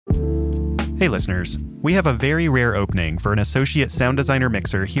Hey listeners, we have a very rare opening for an associate sound designer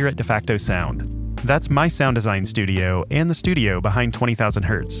mixer here at DeFacto Sound. That's my sound design studio and the studio behind 20,000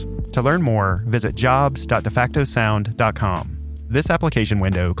 Hertz. To learn more, visit jobs.defactosound.com. This application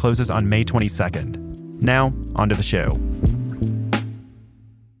window closes on May 22nd. Now, onto the show.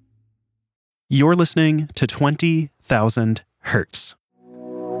 You're listening to 20,000 Hertz.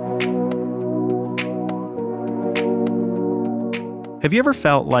 Have you ever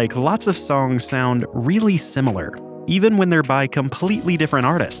felt like lots of songs sound really similar, even when they're by completely different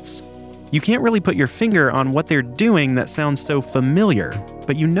artists? You can't really put your finger on what they're doing that sounds so familiar,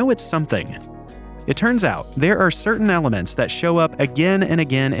 but you know it's something. It turns out there are certain elements that show up again and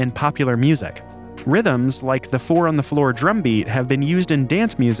again in popular music. Rhythms like the 4-on-the-floor drum beat have been used in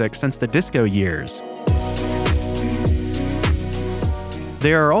dance music since the disco years.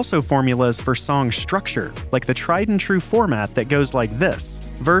 There are also formulas for song structure, like the tried and true format that goes like this: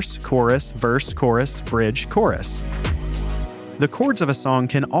 verse, chorus, bridge, chorus. The chords of a song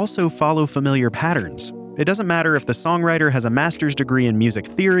can also follow familiar patterns. It doesn't matter if the songwriter has a master's degree in music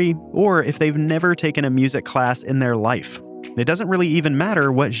theory or if they've never taken a music class in their life. It doesn't really even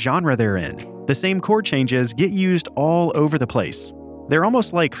matter what genre they're in. The same chord changes get used all over the place. They're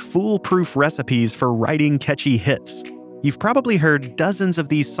almost like foolproof recipes for writing catchy hits. You've probably heard dozens of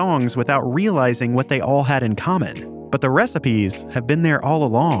these songs without realizing what they all had in common, but the recipes have been there all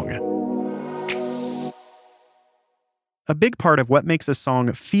along. A big part of what makes a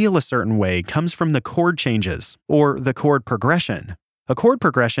song feel a certain way comes from the chord changes, or the chord progression. A chord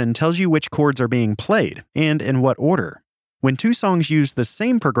progression tells you which chords are being played, and in what order. When two songs use the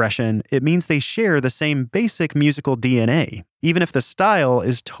same progression, it means they share the same basic musical DNA, even if the style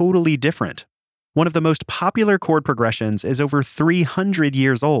is totally different. One of the most popular chord progressions is over 300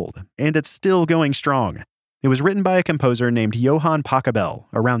 years old, and it's still going strong. It was written by a composer named Johann Pachelbel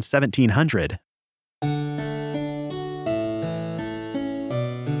around 1700.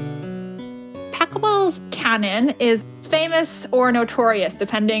 Pachelbel's canon is famous or notorious,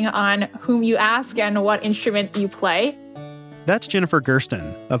 depending on whom you ask and what instrument you play. That's Jennifer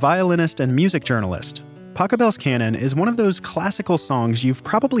Gersten, a violinist and music journalist. Pachelbel's Canon is one of those classical songs you've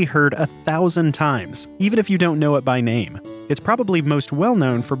probably heard 1,000 times, even if you don't know it by name. It's probably most well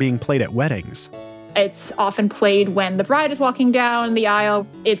known for being played at weddings. It's often played when the bride is walking down the aisle.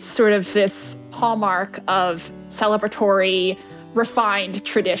 It's sort of this hallmark of celebratory, refined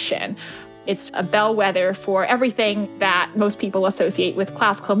tradition. It's a bellwether for everything that most people associate with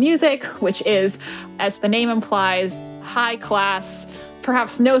classical music, which is, as the name implies, high class,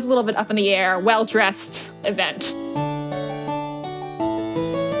 perhaps nose a little bit up in the air, well-dressed event.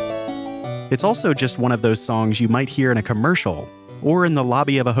 It's also just one of those songs you might hear in a commercial, or in the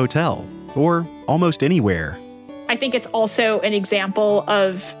lobby of a hotel, or almost anywhere. I think it's also an example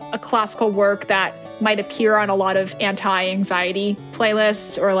of a classical work that might appear on a lot of anti-anxiety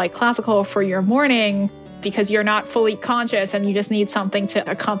playlists, or like classical for your morning, because you're not fully conscious and you just need something to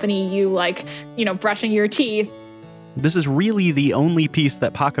accompany you, like, brushing your teeth. This is really the only piece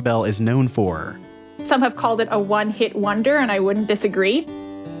that Pachelbel is known for. Some have called it a one-hit wonder, and I wouldn't disagree.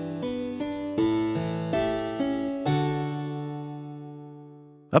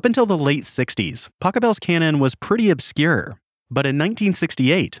 Up until the late 60s, Pachelbel's canon was pretty obscure. But in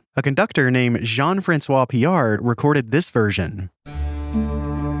 1968, a conductor named Jean-François Piard recorded this version.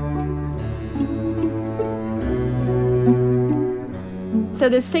 So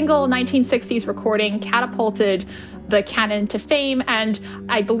this single 1960s recording catapulted the canon to fame, and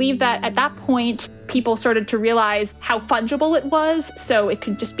I believe that at that point, people started to realize how fungible it was, so it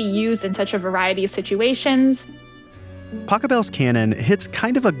could just be used in such a variety of situations. Pachelbel's canon hits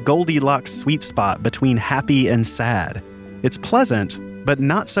kind of a Goldilocks sweet spot between happy and sad. It's pleasant, but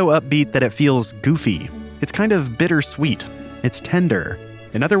not so upbeat that it feels goofy. It's kind of bittersweet. It's tender.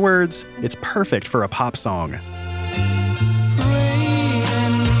 In other words, it's perfect for a pop song.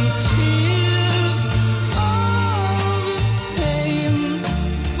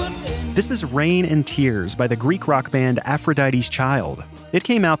 This is Rain and Tears by the Greek rock band Aphrodite's Child. It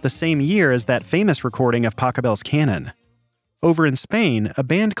came out the same year as that famous recording of Pachelbel's canon. Over in Spain, a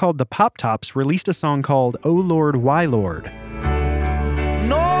band called the Pop Tops released a song called Oh Lord, Why Lord.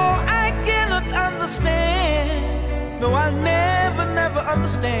 No, I cannot understand. No, I'll never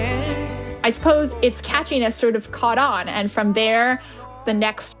understand. I suppose its catchiness sort of caught on, and from there, the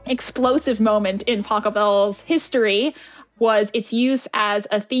next explosive moment in Pachelbel's history was its use as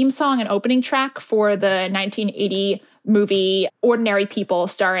a theme song and opening track for the 1980 movie Ordinary People,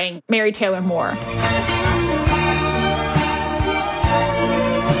 starring Mary Taylor Moore.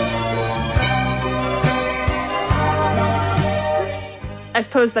 I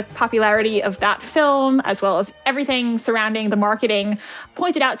suppose the popularity of that film, as well as everything surrounding the marketing,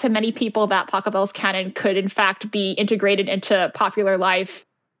 pointed out to many people that Pachelbel's canon could in fact be integrated into popular life.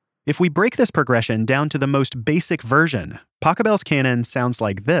 If we break this progression down to the most basic version, Pachelbel's canon sounds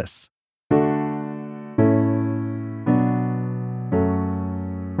like this.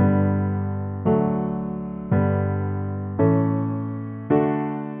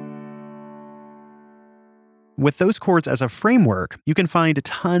 With those chords as a framework, you can find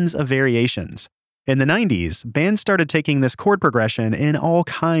tons of variations. In the 90s, bands started taking this chord progression in all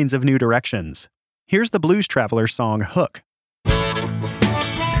kinds of new directions. Here's the Blues Traveler song Hook.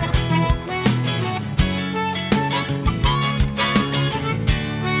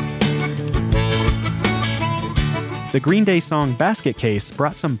 The Green Day song Basket Case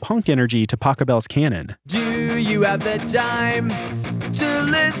brought some punk energy to Pachelbel's canon. Do you have the time to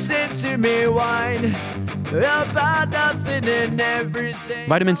listen to me whine about nothing and everything?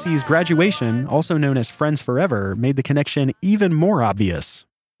 Vitamin C's Graduation, also known as Friends Forever, made the connection even more obvious.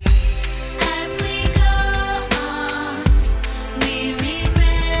 As we go on, we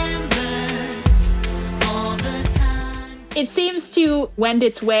remember all the times. It seems to wend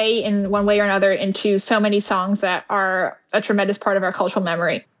its way in one way or another into so many songs that are a tremendous part of our cultural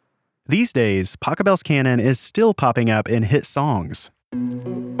memory. These days, Pachelbel's canon is still popping up in hit songs.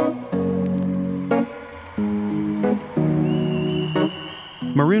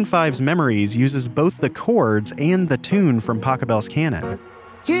 Maroon 5's Memories uses both the chords and the tune from Pachelbel's canon.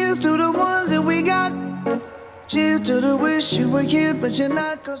 Here's to the ones that we got. Cheers to the wish you were here, but you're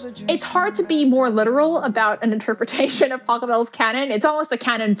not. It's hard to be more literal about an interpretation of Pachelbel's canon. It's almost a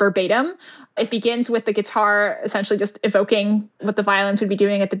canon verbatim. It begins with the guitar essentially just evoking what the violins would be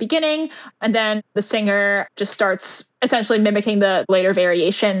doing at the beginning, and then the singer just starts essentially mimicking the later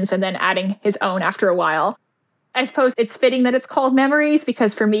variations and then adding his own after a while. I suppose it's fitting that it's called Memories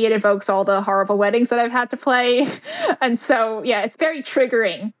because for me it evokes all the horrible weddings that I've had to play. And so, yeah, it's very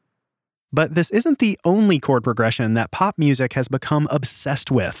triggering. But this isn't the only chord progression that pop music has become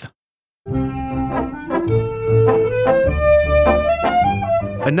obsessed with.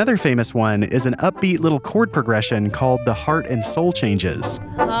 Another famous one is an upbeat little chord progression called the Heart and Soul Changes.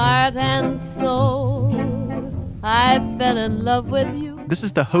 Heart and soul, I fell in love with you. This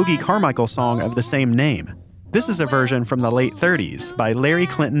is the Hoagie Carmichael song of the same name. This is a version from the late 30s by Larry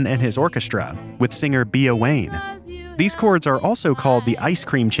Clinton and his orchestra with singer Bea Wain. These chords are also called the ice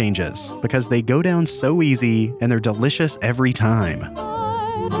cream changes because they go down so easy and they're delicious every time.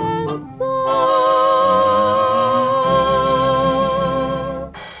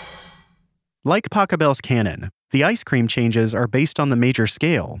 Like Pachelbel's canon, the ice cream changes are based on the major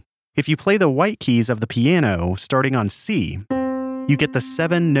scale. If you play the white keys of the piano starting on C, you get the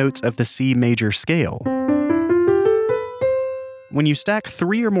 7 notes of the C major scale. When you stack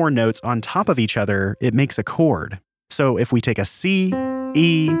 3 or more notes on top of each other, it makes a chord. So if we take a C,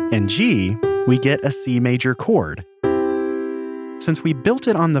 E, and G, we get a C major chord. Since we built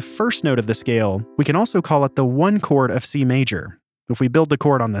it on the first note of the scale, we can also call it the 1 chord of C major. If we build the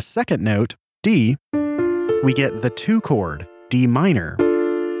chord on the second note, D, we get the 2 chord, D minor.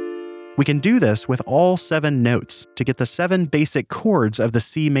 We can do this with all 7 notes to get the 7 basic chords of the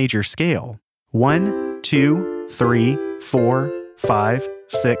C major scale. 1, 2, 3, 4, 5,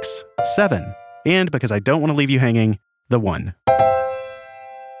 6, 7. And because I don't want to leave you hanging, the 1.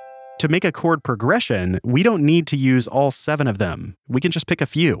 To make a chord progression, we don't need to use all 7 of them. We can just pick a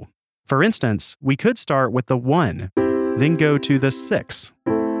few. For instance, we could start with the 1, then go to the 6,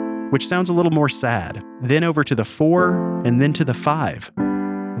 which sounds a little more sad, then over to the 4, and then to the 5.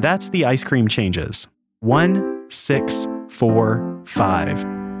 That's the ice cream changes. 1, 6, 4, 5.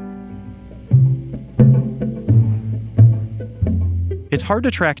 It's hard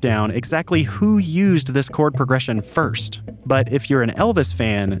to track down exactly who used this chord progression first, but if you're an Elvis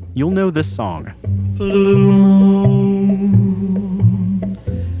fan, you'll know this song. Blue moon,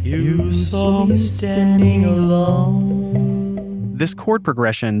 you saw me standing alone. This chord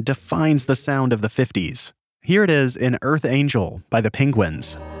progression defines the sound of the 50s. Here it is in Earth Angel by the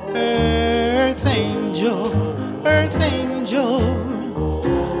Penguins. Earth angel,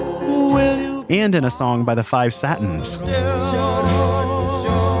 will you And in a song by the Five Satins.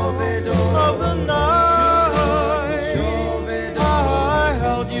 of the night? I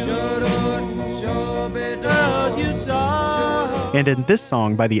held you die. And in this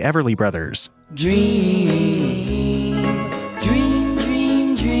song by the Everly Brothers. Dream, dream,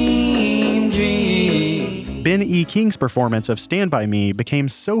 dream, dream, dream. Ben E. King's performance of Stand By Me became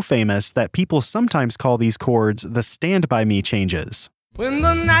so famous that people sometimes call these chords the Stand By Me changes. When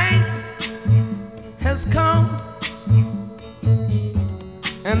the night has come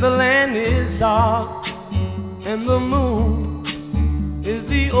and the land is dark, and the moon is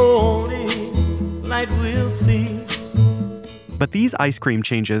the only light we'll see. But these ice cream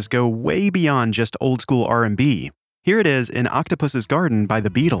changes go way beyond just old school R&B. Here it is in Octopus's Garden by the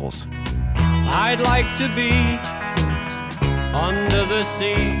Beatles. I'd like to be under the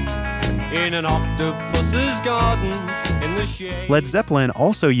sea in an octopus's garden in the shade. Led Zeppelin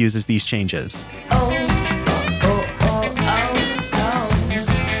also uses these changes.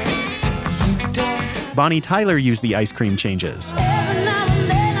 Bonnie Tyler used the ice cream changes.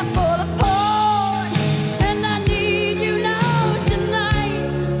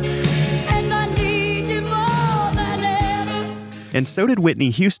 And so did Whitney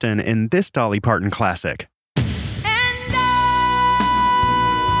Houston in this Dolly Parton classic.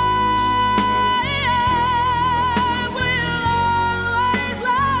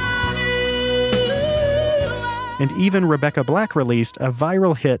 And even Rebecca Black released a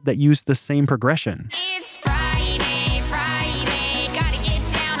viral hit that used the same progression. It's Friday, gotta get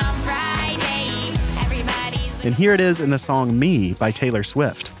down on Friday. Everybody's... And here it is in the song Me by Taylor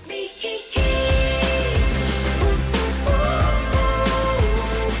Swift.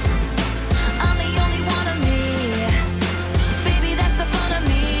 I'm the only one of me. Baby, that's the fun of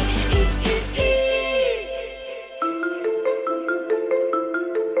me.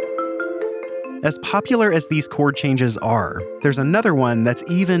 As popular as these chord changes are, there's another one that's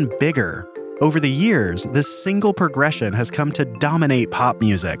even bigger. Over the years, this single progression has come to dominate pop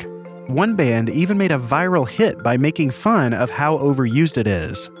music. One band even made a viral hit by making fun of how overused it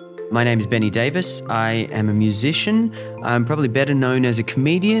is. My name is Benny Davis. I am a musician. I'm probably better known as a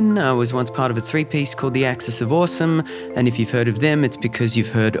comedian. I was once part of a three-piece called The Axis of Awesome, and if you've heard of them, it's because you've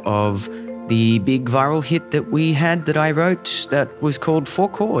heard of the big viral hit that we had that I wrote that was called Four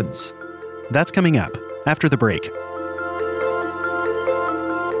Chords. That's coming up after the break.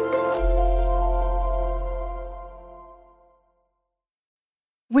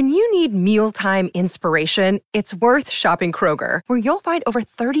 When you need mealtime inspiration, it's worth shopping Kroger, where you'll find over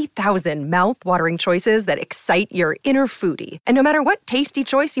 30,000 mouth-watering choices that excite your inner foodie. And no matter what tasty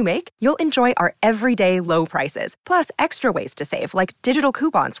choice you make, you'll enjoy our everyday low prices, plus extra ways to save, like digital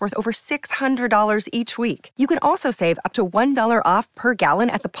coupons worth over $600 each week. You can also save up to $1 off per gallon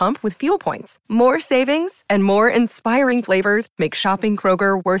at the pump with fuel points. More savings and more inspiring flavors make shopping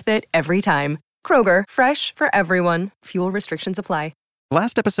Kroger worth it every time. Kroger, fresh for everyone. Fuel restrictions apply.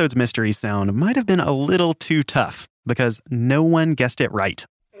 Last episode's mystery sound might have been a little too tough because no one guessed it right.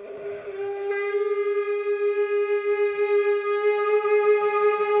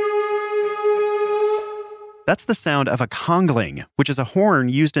 That's the sound of a congling, which is a horn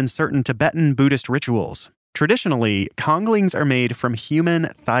used in certain Tibetan Buddhist rituals. Traditionally, conglings are made from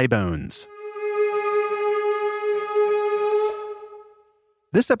human thigh bones.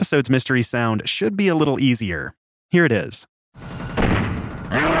 This episode's mystery sound should be a little easier. Here it is.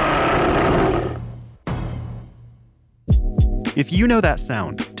 If you know that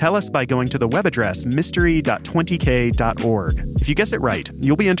sound, tell us by going to the web address mystery.20k.org. If you guess it right,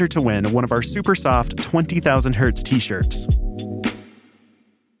 you'll be entered to win one of our super soft 20,000 Hertz t-shirts.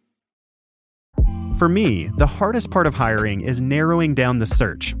 For me, the hardest part of hiring is narrowing down the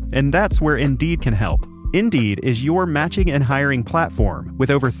search, and that's where Indeed can help. Indeed is your matching and hiring platform with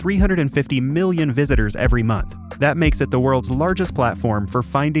over 350 million visitors every month. That makes it the world's largest platform for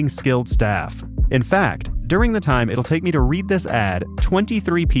finding skilled staff. In fact, during the time it'll take me to read this ad,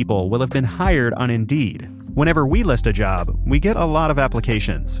 23 people will have been hired on Indeed. Whenever we list a job, we get a lot of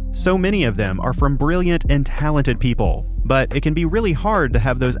applications. So many of them are from brilliant and talented people. But it can be really hard to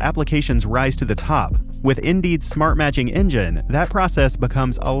have those applications rise to the top. With Indeed's Smart Matching Engine, that process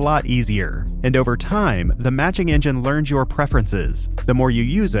becomes a lot easier. And over time, the matching engine learns your preferences. The more you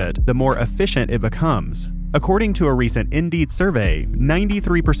use it, the more efficient it becomes. According to a recent Indeed survey,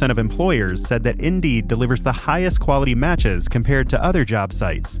 93% of employers said that Indeed delivers the highest quality matches compared to other job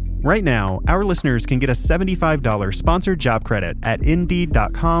sites. Right now, our listeners can get a $75 sponsored job credit at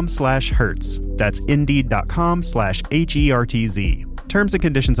Indeed.com/Hertz. That's Indeed.com/HERTZ. Terms and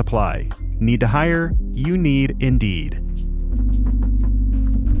conditions apply. Need to hire? You need Indeed.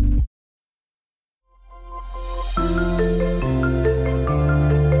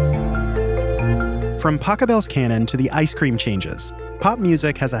 From Pachelbel's canon to the ice cream changes, pop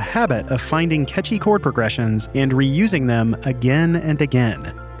music has a habit of finding catchy chord progressions and reusing them again and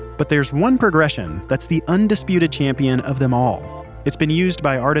again. But there's one progression that's the undisputed champion of them all. It's been used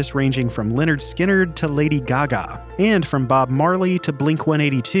by artists ranging from Lynyrd Skynyrd to Lady Gaga, and from Bob Marley to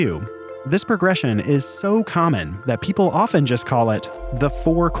Blink-182. This progression is so common that people often just call it the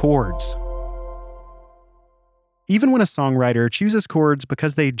four chords. Even when a songwriter chooses chords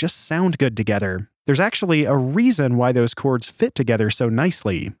because they just sound good together, there's actually a reason why those chords fit together so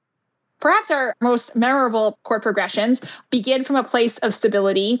nicely. Perhaps our most memorable chord progressions begin from a place of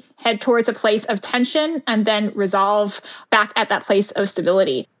stability, head towards a place of tension, and then resolve back at that place of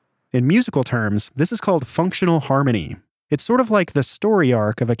stability. In musical terms, this is called functional harmony. It's sort of like the story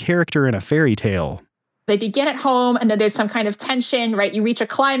arc of a character in a fairy tale. They begin at home, and then there's some kind of tension, right? You reach a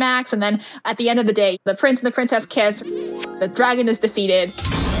climax, and then at the end of the day, the prince and the princess kiss, the dragon is defeated.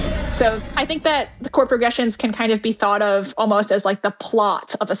 So I think that the chord progressions can kind of be thought of almost as like the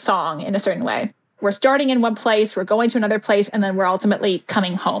plot of a song in a certain way. We're starting in one place, we're going to another place, and then we're ultimately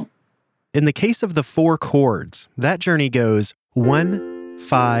coming home. In the case of the 4 chords, that journey goes 1,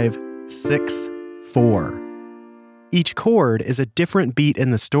 5, 6, 4. Each chord is a different beat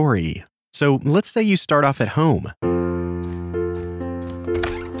in the story. So let's say you start off at home.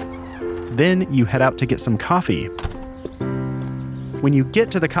 Then you head out to get some coffee. When you get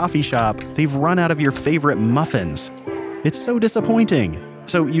to the coffee shop, they've run out of your favorite muffins. It's so disappointing.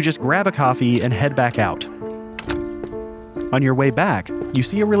 So you just grab a coffee and head back out. On your way back, you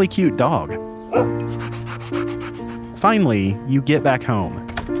see a really cute dog. Finally, you get back home.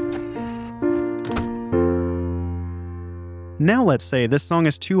 Now let's say this song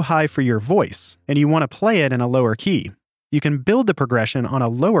is too high for your voice, and you want to play it in a lower key. You can build the progression on a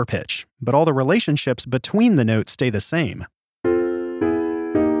lower pitch, but all the relationships between the notes stay the same.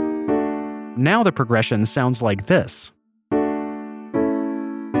 Now the progression sounds like this.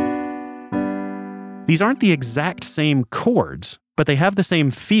 These aren't the exact same chords, but they have the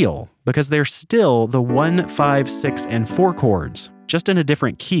same feel because they're still the 1, 5, 6, and 4 chords, just in a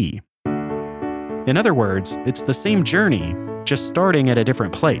different key. In other words, it's the same journey, just starting at a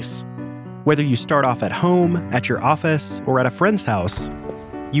different place. Whether you start off at home, at your office, or at a friend's house,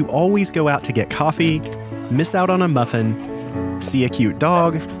 you always go out to get coffee, miss out on a muffin, see a cute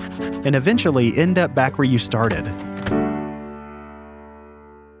dog, and eventually end up back where you started.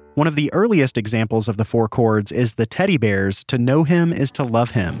 One of the earliest examples of the 4 chords is the Teddy Bears' "To Know Him Is to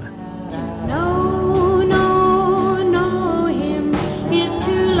Love Him." Know him is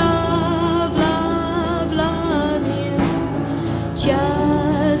to love him.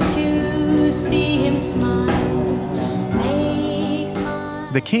 Just to see him smile makes my...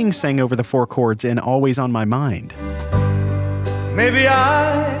 The King sang over the 4 chords in "Always on My Mind." Maybe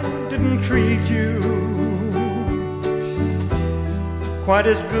I didn't treat you quite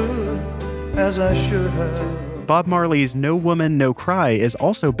as good as I should have. Bob Marley's "No Woman, No Cry" is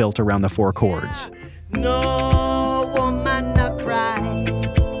also built around the 4 chords. No woman, no cry.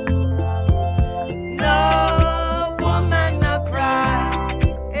 No woman, no cry.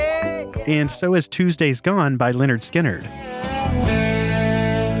 Hey. And so is "Tuesday's Gone" by Lynyrd Skynyrd.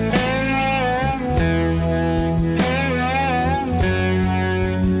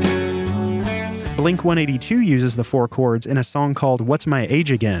 Blink-182 uses the 4 chords in a song called "What's My Age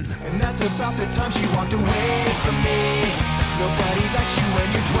Again." And that's about the time she walked away from me. Nobody likes you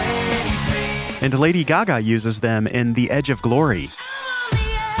when you're 23. And Lady Gaga uses them in "The Edge of Glory."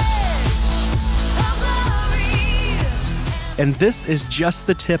 And this is just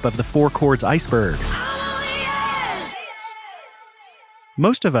the tip of the 4 chords iceberg.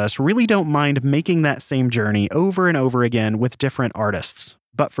 Most of us really don't mind making that same journey over and over again with different artists.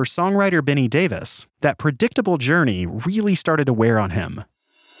 But for songwriter Benny Davis, that predictable journey really started to wear on him.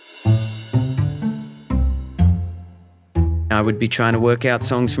 I would be trying to work out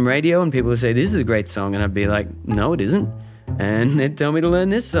songs from radio and people would say, "This is a great song." And I'd be like, "No, it isn't." And they'd tell me to learn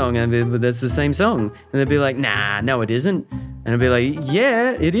this song. And I'd be, "But that's the same song." And they'd be like, "Nah, no, it isn't." And I'd be like,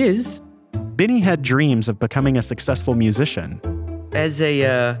 "Yeah, it is." Benny had dreams of becoming a successful musician. As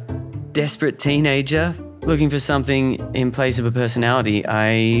a desperate teenager, looking for something in place of a personality,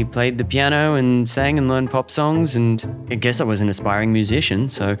 I played the piano and sang and learned pop songs, and I guess I was an aspiring musician.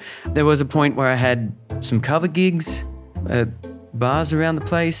 So there was a point where I had some cover gigs at bars around the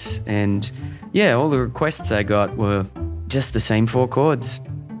place, and yeah, all the requests I got were just the same 4 chords.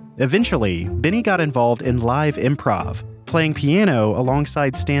 Eventually, Benny got involved in live improv, playing piano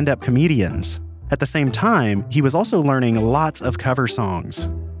alongside stand-up comedians. At the same time, he was also learning lots of cover songs.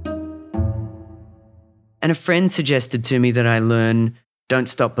 And a friend suggested to me that I learn "Don't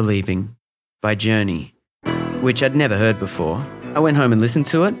Stop Believing" by Journey, which I'd never heard before. I went home and listened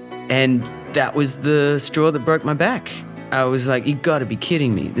to it, and that was the straw that broke my back. I was like, "You gotta be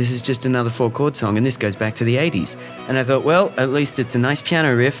kidding me. This is just another 4 chord song, and this goes back to the 80s. And I thought, well, at least it's a nice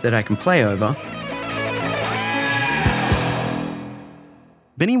piano riff that I can play over.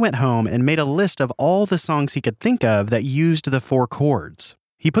 Benny went home and made a list of all the songs he could think of that used the 4 chords.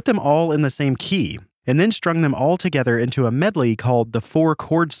 He put them all in the same key, and then strung them all together into a medley called the Four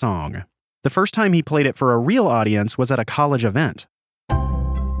Chord Song. The first time he played it for a real audience was at a college event.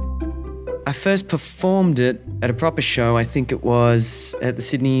 I first performed it at a proper show, I think it was at the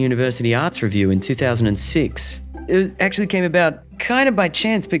Sydney University Arts Review in 2006. It actually came about kind of by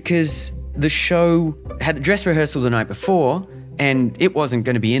chance because the show had a dress rehearsal the night before and it wasn't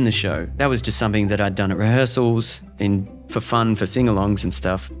going to be in the show. That was just something that I'd done at rehearsals for fun, for sing-alongs and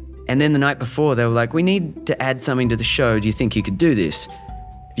stuff. And then the night before they were like, we need to add something to the show. Do you think you could do this?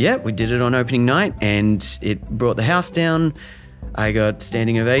 Yeah, we did it on opening night and it brought the house down. I got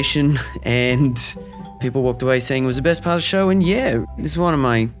standing ovation and people walked away saying it was the best part of the show. And yeah, this is one of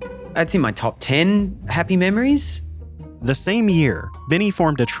my top 10 happy memories. The same year, Benny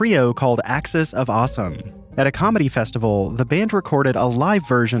formed a trio called Axis of Awesome. At a comedy festival, the band recorded a live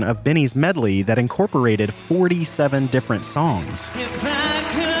version of Benny's medley that incorporated 47 different songs. If I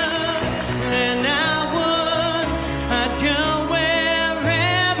could, then I would. I'd go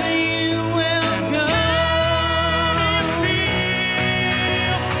wherever you will go. Do you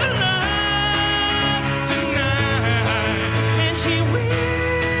feel the love tonight? And she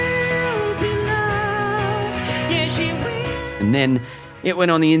will be loved. Yeah, she will. And then it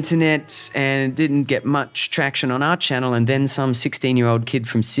went on the internet and didn't get much traction on our channel, and then some 16-year-old kid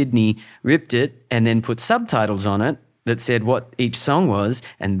from Sydney ripped it and then put subtitles on it that said what each song was,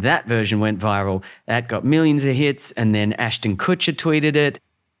 and that version went viral. That got millions of hits, and then Ashton Kutcher tweeted it.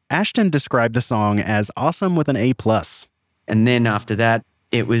 Ashton described the song as awesome with an A+. And then after that,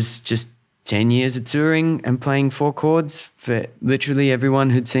 it was just 10 years of touring and playing four chords for literally everyone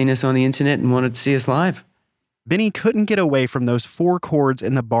who'd seen us on the internet and wanted to see us live. Benny couldn't get away from those four chords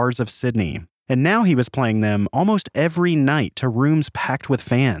in the bars of Sydney, and now he was playing them almost every night to rooms packed with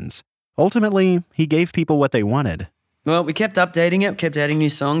fans. Ultimately, he gave people what they wanted. Well, we kept updating it, kept adding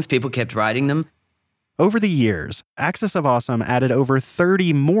new songs, people kept writing them. Over the years, Axis of Awesome added over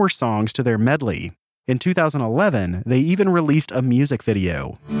 30 more songs to their medley. In 2011, they even released a music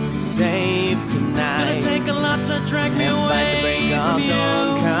video. Save tonight. Gonna take a lot to drag me away from you.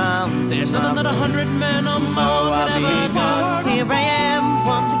 There's nothing that 100 men or more could ever fall. Here I am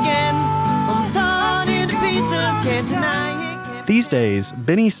once again. I'm torn into pieces, can't deny it. These days,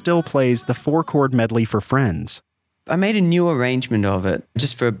 Benny still plays the four-chord medley for friends. I made a new arrangement of it,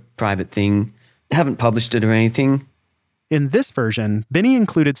 just for a private thing. Haven't published it or anything. In this version, Benny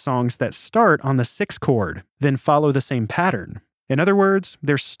included songs that start on the 6th chord, then follow the same pattern. In other words,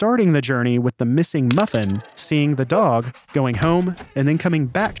 they're starting the journey with the missing muffin, seeing the dog, going home, and then coming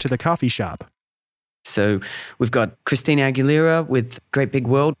back to the coffee shop. So we've got Christina Aguilera with Great Big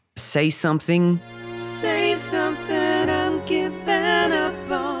World, Say Something. Say something, I'm giving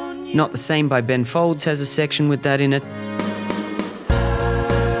up on you. Not the Same by Ben Folds has a section with that in it.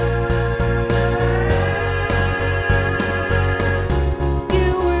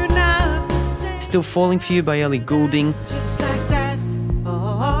 Still Falling For You by Ellie Goulding. Just like that,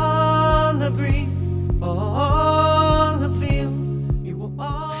 all the breathe, all the feel. You were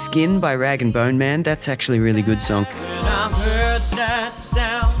all Skin by Rag and Bone Man, that's actually a really good song. when I heard that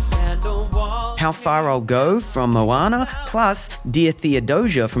sound at the wall. How Far I'll Go from Moana, plus Dear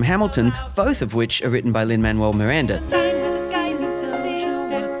Theodosia from Hamilton, both of which are written by Lin-Manuel Miranda.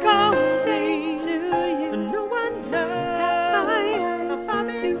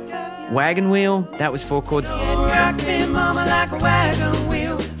 Wagon Wheel, that was four chords. Rock me, mama, like a wagon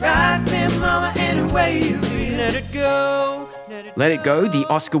wheel. Rock me, mama, any way you feel. Let it go. Let It Go, the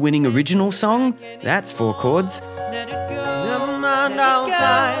Oscar-winning original song, that's four chords. Let it go. Never mind, I'll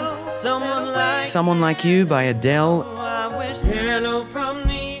find Someone Like You by Adele, I wish hello from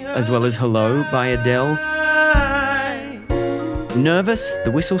me. as well as Hello by Adele. Nervous,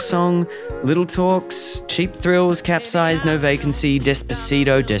 the Whistle Song, Little Talks, Cheap Thrills, Capsize, No Vacancy,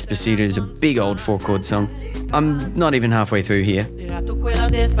 Despacito. Despacito is a big old four-chord song. I'm not even halfway through here.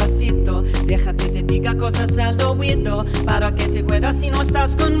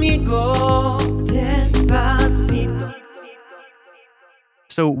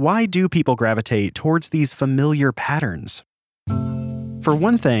 So why do people gravitate towards these familiar patterns? For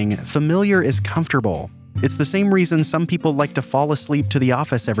one thing, familiar is comfortable. It's the same reason some people like to fall asleep to The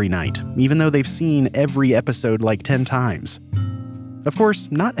Office every night, even though they've seen every episode like 10 times. Of course,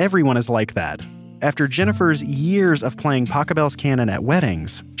 not everyone is like that. After Jennifer's years of playing Pachelbel's canon at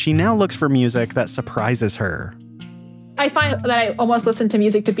weddings, she now looks for music that surprises her. I find that I almost listen to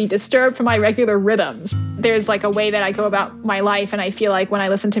music to be disturbed from my regular rhythms. There's like a way that I go about my life, and I feel like when I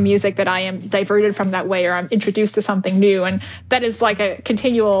listen to music that I am diverted from that way, or I'm introduced to something new, and that is like a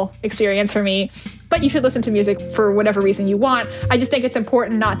continual experience for me. But you should listen to music for whatever reason you want. I just think it's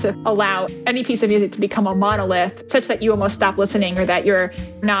important not to allow any piece of music to become a monolith such that you almost stop listening or that you're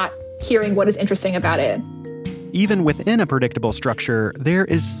not hearing what is interesting about it. Even within a predictable structure, there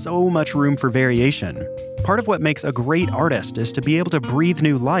is so much room for variation. Part of what makes a great artist is to be able to breathe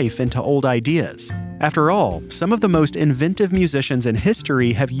new life into old ideas. After all, some of the most inventive musicians in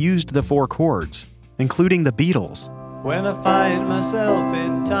history have used the 4 chords, including the Beatles. When I find myself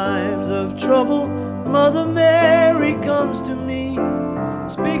in times of trouble, Mother Mary comes to me,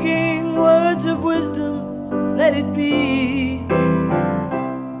 speaking words of wisdom, let it be.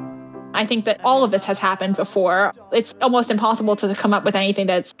 I think that all of this has happened before. It's almost impossible to come up with anything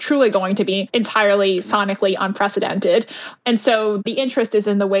that's truly going to be entirely sonically unprecedented. And so the interest is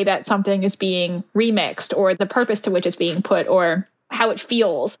in the way that something is being remixed, or the purpose to which it's being put, or how it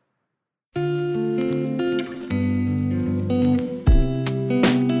feels.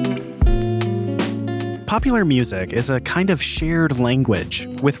 Popular music is a kind of shared language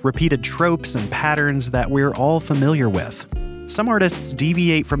with repeated tropes and patterns that we're all familiar with. Some artists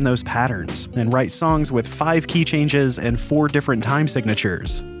deviate from those patterns and write songs with 5 key changes and 4 different time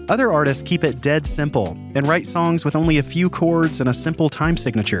signatures. Other artists keep it dead simple and write songs with only a few chords and a simple time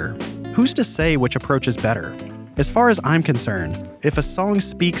signature. Who's to say which approach is better? As far as I'm concerned, if a song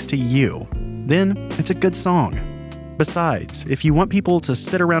speaks to you, then it's a good song. Besides, if you want people to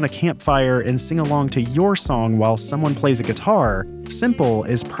sit around a campfire and sing along to your song while someone plays a guitar, simple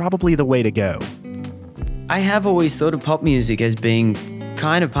is probably the way to go. I have always thought of pop music as being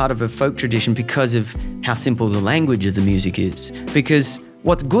kind of part of a folk tradition because of how simple the language of the music is. Because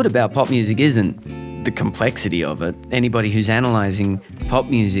what's good about pop music isn't the complexity of it. Anybody who's analysing pop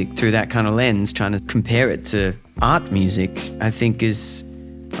music through that kind of lens, trying to compare it to art music, I think is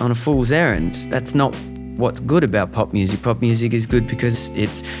on a fool's errand. That's not what's good about pop music. Pop music is good because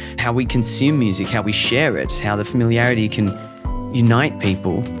it's how we consume music, how we share it, how the familiarity can unite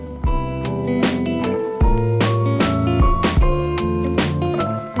people.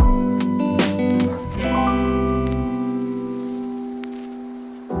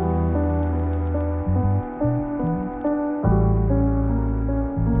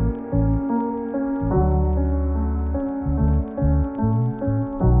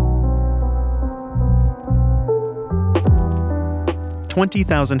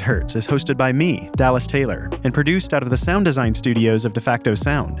 "20,000 Hertz" is hosted by me, Dallas Taylor, and produced out of the sound design studios of DeFacto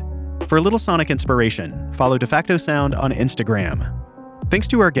Sound. For a little sonic inspiration, follow DeFacto Sound on Instagram. Thanks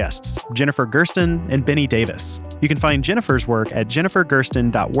to our guests, Jennifer Gersten and Benny Davis. You can find Jennifer's work at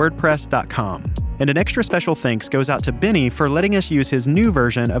jennifergersten.wordpress.com. And an extra special thanks goes out to Benny for letting us use his new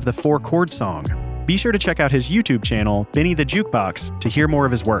version of the 4-chord song. Be sure to check out his YouTube channel, Benny the Jukebox, to hear more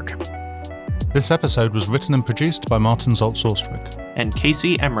of his work. This episode was written and produced by Martin Zoltz-Orstwick and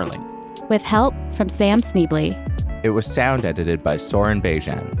Casey Emmerling, with help from Sam Sneebly. It was sound edited by Soren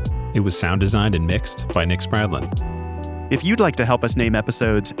Bejan. It was sound designed and mixed by Nick Spradlin. If you'd like to help us name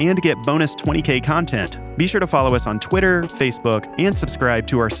episodes and get bonus 20K content, be sure to follow us on Twitter, Facebook, and subscribe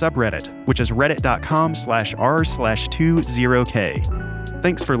to our subreddit, which is reddit.com/r/20K.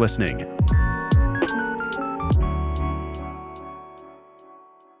 Thanks for listening.